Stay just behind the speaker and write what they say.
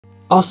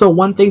Also,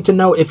 one thing to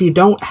note, if you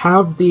don't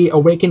have the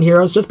Awakened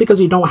Heroes, just because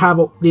you don't have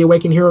the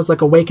Awakened Heroes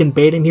like Awakened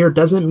Baden here,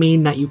 doesn't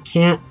mean that you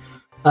can't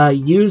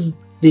use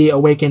the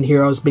Awakened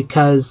Heroes,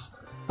 because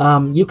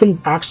you can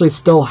actually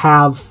still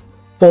have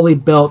fully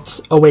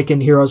built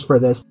Awakened Heroes for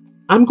this.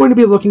 I'm going to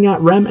be looking at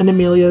Rem and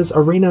Emilia's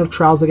Arena of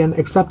Trials again,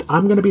 except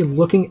I'm going to be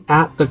looking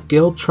at the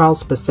Guild Trials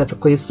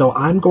specifically, so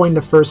I'm going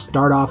to first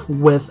start off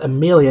with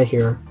Emilia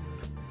here.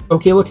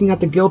 Okay, looking at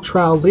the Guild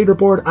Trials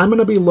leaderboard, I'm going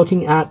to be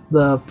looking at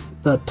the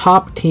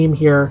top team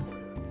here.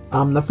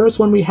 The first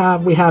one we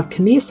have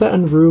Kanisa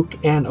and Rook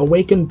and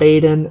Awakened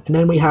Baden, and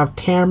then we have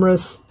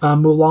Tamris,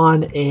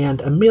 Mulan,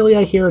 and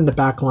Emilia here in the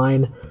back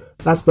line.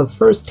 That's the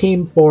first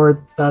team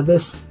for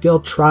this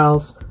Guild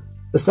Trials.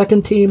 The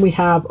second team we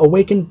have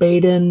Awakened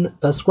Baden,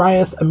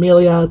 Skryeth,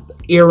 Emilia,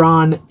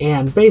 Iran,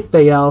 and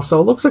Vaithael.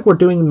 So it looks like we're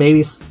doing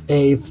maybe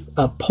a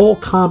poll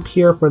comp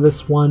here for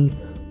this one.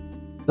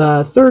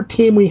 The third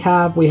team we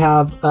have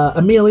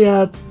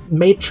Emilia,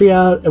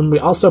 Matria, and we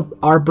also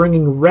are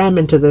bringing Rem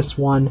into this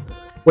one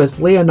with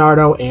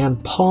Leonardo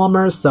and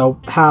Palmer, so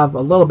have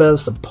a little bit of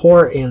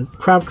support and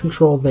crowd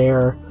control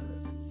there.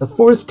 The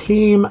fourth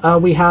team,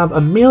 we have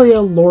Emilia,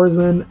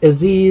 Lorzen,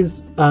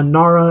 Aziz,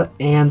 Nara,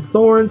 and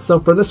Thorn. So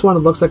for this one,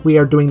 it looks like we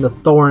are doing the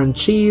Thorn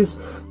cheese.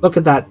 Look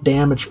at that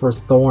damage for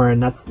Thorn.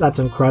 That's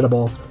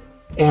incredible.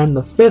 And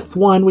the fifth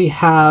one, we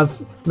have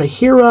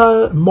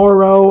Mahira,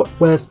 Moro,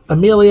 with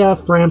Emilia,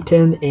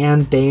 Frampton,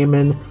 and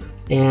Damon.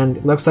 And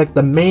it looks like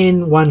the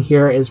main one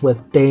here is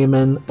with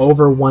Damon,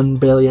 over 1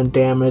 billion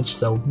damage,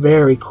 so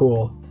very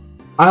cool.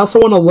 I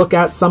also want to look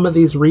at some of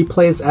these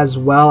replays as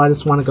well. I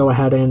just want to go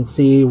ahead and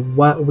see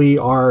what we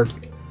are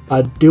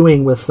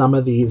doing with some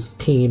of these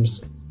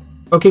teams.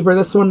 Okay, for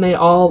this one, they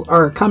all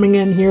are coming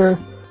in here,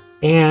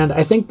 and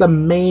I think the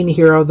main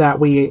hero that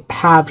we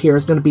have here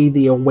is going to be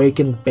the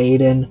Awakened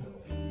Baden,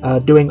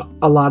 doing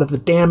a lot of the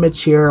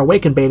damage here.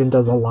 Awakened Baden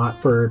does a lot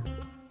for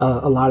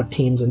a lot of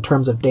teams in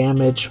terms of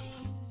damage.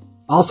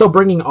 Also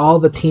bringing all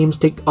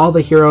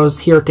the heroes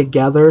here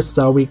together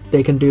so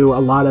they can do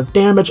a lot of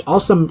damage.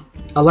 Also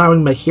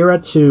allowing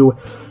Mahira to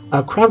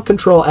crowd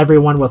control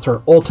everyone with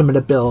her ultimate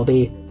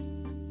ability.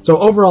 So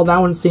overall, that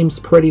one seems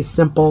pretty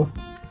simple.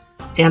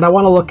 And I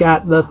want to look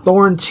at the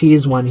Thorn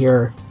Cheese one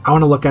here. I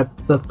want to look at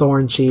the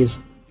Thorn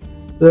Cheese.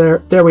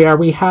 There we are.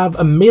 We have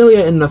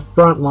Emilia in the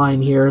front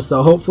line here,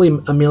 so hopefully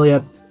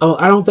Emilia... Oh,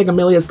 I don't think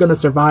Emilia is going to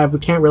survive. We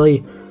can't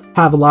really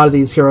have a lot of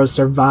these heroes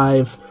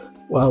survive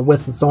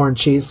with the Thorn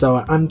Cheese,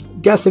 so I'm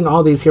guessing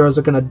all these heroes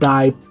are going to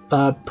die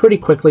pretty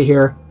quickly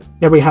here.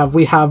 There we have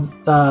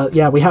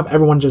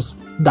everyone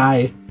just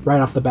die right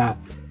off the bat.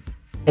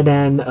 And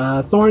then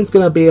Thorn's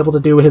going to be able to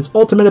do his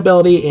ultimate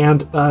ability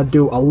and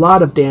do a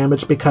lot of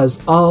damage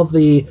because all of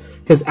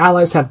his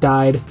allies have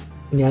died.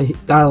 And yeah,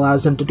 that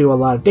allows him to do a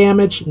lot of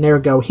damage. And there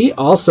we go. He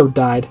also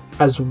died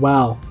as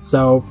well.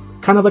 So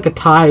kind of like a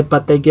tie,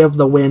 but they give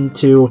the win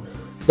to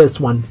this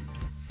one.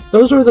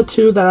 Those are the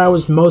two that I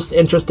was most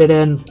interested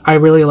in. I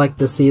really like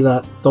to see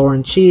the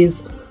Thorn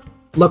Cheese.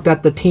 Looked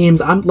at the teams.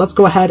 Let's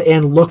go ahead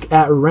and look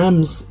at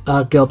Rem's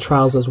Guild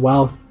Trials as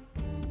well.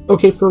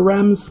 Okay, for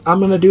Rem's, I'm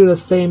going to do the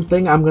same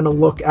thing. I'm going to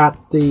look at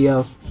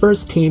the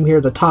first team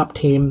here, the top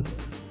team.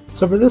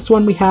 So for this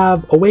one, we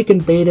have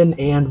Awakened Baden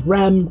and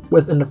Rem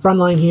in the front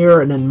line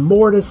here, and then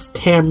Mortis,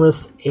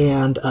 Tamris,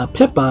 and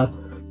Pippa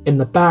in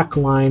the back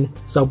line.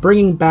 So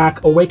bringing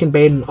back Awakened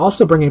Baden,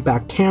 also bringing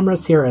back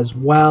Tamris here as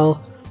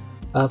well.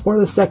 For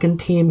the second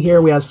team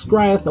here, we have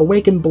Skryeth,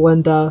 Awakened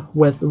Belinda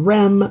with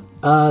Rem,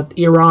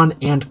 Iran,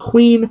 and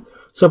Queen.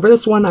 So for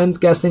this one, I'm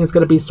guessing it's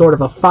going to be sort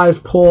of a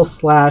 5-pull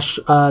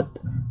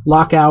 /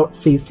 lockout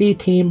CC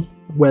team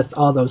with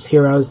all those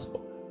heroes.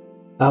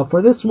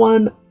 For this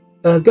one,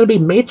 it's going to be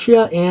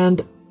Matria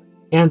and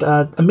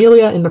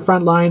Emilia in the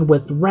front line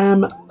with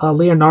Rem,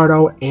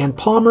 Leonardo, and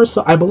Palmer.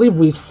 So I believe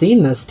we've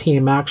seen this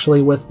team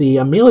actually with the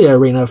Emilia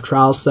Arena of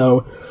Trials,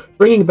 so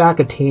bringing back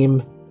a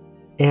team.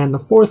 And the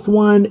fourth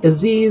one,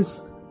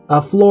 Aziz,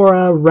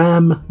 Flora,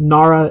 Rem,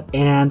 Nara,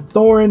 and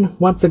Thorn.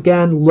 Once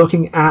again,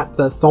 looking at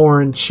the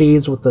Thorn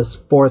Cheese with this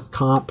fourth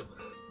comp.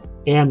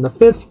 And the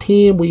fifth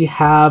team, we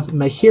have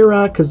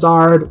Mahira,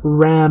 Khazard,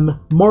 Rem,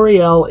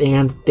 Moriel,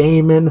 and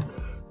Damon.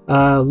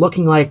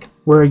 Looking like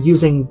we're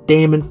using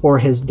Damon for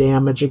his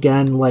damage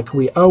again, like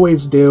we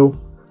always do.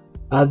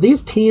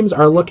 These teams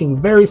are looking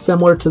very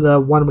similar to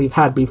the one we've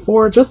had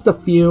before, just a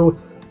few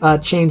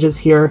changes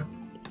here.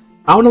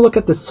 I want to look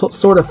at this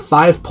sort of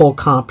 5-pull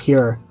comp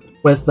here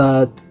with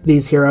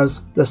these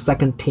heroes, the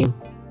second team.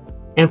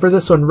 And for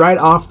this one, right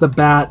off the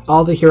bat,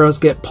 all the heroes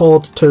get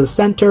pulled to the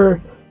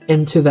center,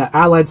 into the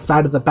allied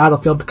side of the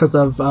battlefield because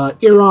of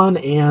Iran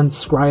and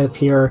Skryeth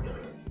here.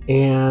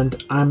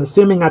 And I'm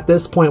assuming at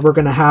this point we're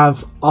going to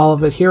have all of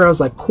the heroes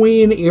like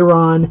Queen,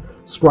 Iran,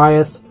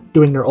 Skryeth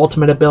doing their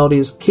ultimate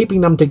abilities,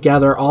 keeping them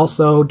together,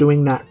 also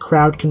doing that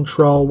crowd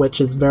control,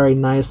 which is very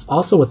nice.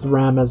 Also with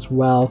Rem as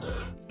well,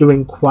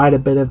 doing quite a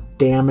bit of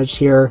damage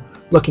here.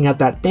 Looking at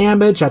that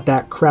damage, at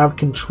that crowd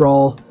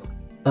control,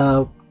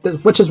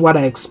 which is what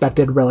I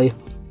expected, really.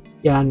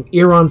 Yeah, and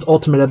Iran's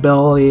ultimate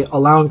ability,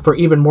 allowing for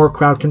even more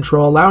crowd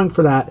control, allowing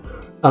for that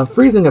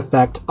freezing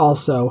effect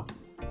also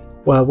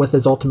with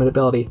his ultimate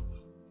ability.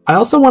 I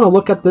also want to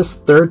look at this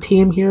third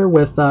team here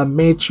with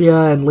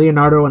Matria and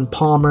Leonardo and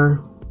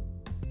Palmer.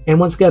 And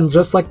once again,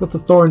 just like with the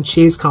Thor and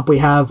Cheese comp, we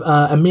have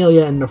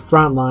Emilia in the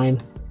front line.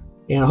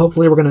 And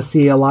hopefully we're going to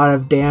see a lot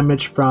of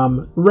damage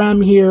from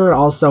Rem here,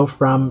 also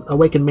from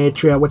Awakened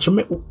Matria, which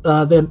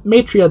the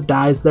Matria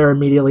dies there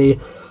immediately.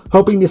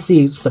 Hoping to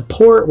see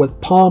support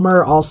with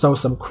Palmer, also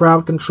some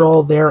crowd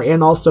control there,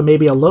 and also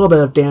maybe a little bit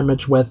of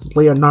damage with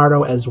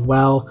Leonardo as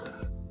well.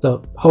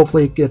 So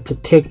hopefully get to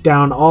take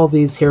down all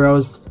these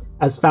heroes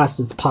as fast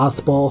as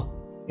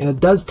possible. And it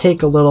does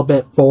take a little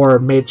bit for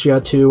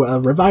Matria to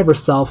revive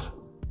herself.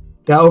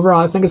 Yeah, overall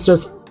I think it's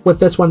just, with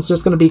this one, it's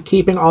just going to be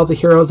keeping all the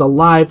heroes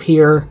alive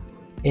here.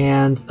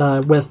 And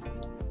with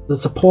the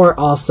support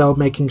also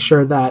making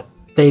sure that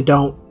they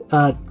don't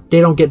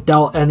get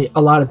dealt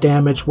a lot of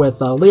damage with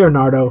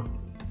Leonardo.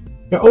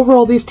 Now,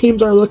 overall, these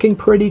teams are looking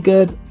pretty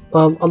good.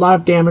 A lot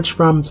of damage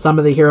from some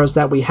of the heroes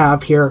that we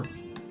have here.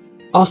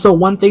 Also,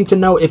 one thing to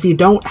note, if you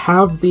don't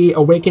have the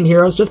Awakened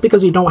Heroes, just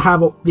because you don't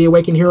have the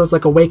Awakened Heroes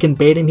like Awakened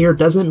Baden here,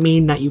 doesn't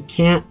mean that you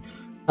can't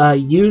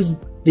use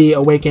the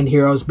Awakened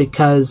Heroes,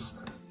 because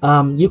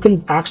you can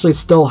actually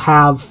still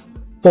have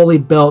fully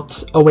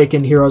built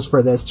Awakened Heroes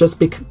for this.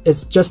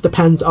 It just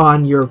depends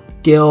on your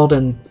guild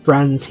and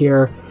friends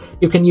here.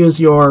 You can use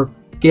your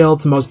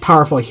guild's most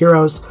powerful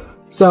heroes.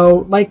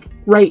 So, like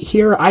right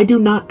here, I do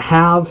not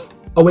have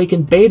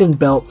Awakened Baden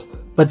built,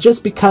 but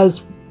just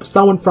because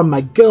someone from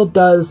my guild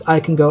does, I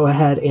can go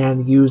ahead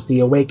and use the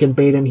Awakened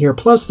Baden here,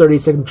 plus 30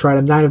 signature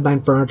item, 9 of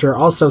 9 furniture,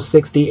 also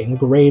 60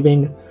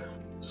 engraving.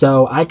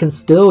 So I can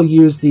still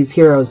use these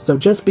heroes. So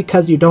just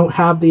because you don't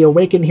have the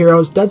Awakened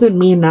Heroes doesn't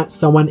mean that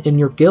someone in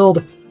your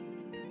guild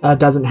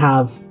doesn't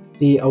have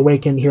the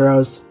Awakened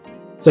Heroes.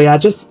 So yeah,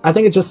 I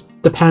think it just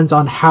depends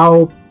on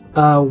how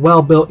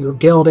well built your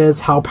guild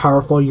is, how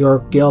powerful your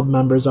guild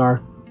members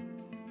are.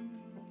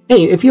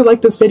 Hey, if you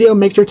like this video,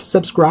 make sure to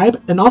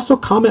subscribe, and also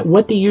comment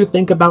what do you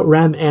think about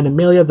Rem and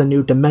Emilia, the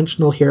new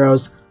dimensional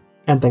heroes,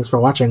 and thanks for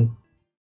watching.